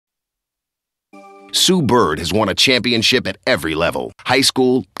Sue Bird has won a championship at every level: high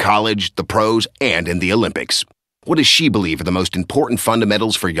school, college, the pros, and in the Olympics. What does she believe are the most important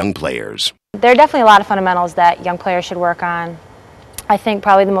fundamentals for young players? There are definitely a lot of fundamentals that young players should work on. I think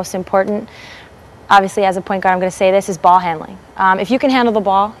probably the most important, obviously as a point guard I'm going to say this, is ball handling. If you can handle the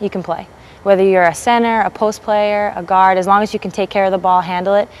ball, you can play. Whether you're a center, a post player, a guard, as long as you can take care of the ball,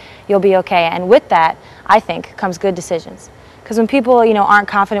 handle it, you'll be okay. And with that, I think, comes good decisions. Because when people, aren't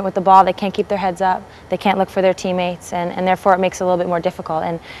confident with the ball, they can't keep their heads up, they can't look for their teammates, and therefore it makes it a little bit more difficult.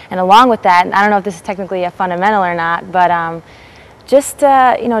 And along with that, and I don't know if this is technically a fundamental or not, but just,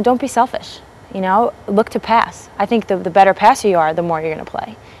 don't be selfish. Look to pass. I think the better passer you are, the more you're going to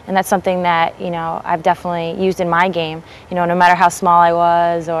play. And that's something that, I've definitely used in my game. No matter how small I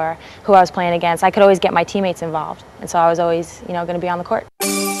was or who I was playing against, I could always get my teammates involved. And so I was always, going to be on the court.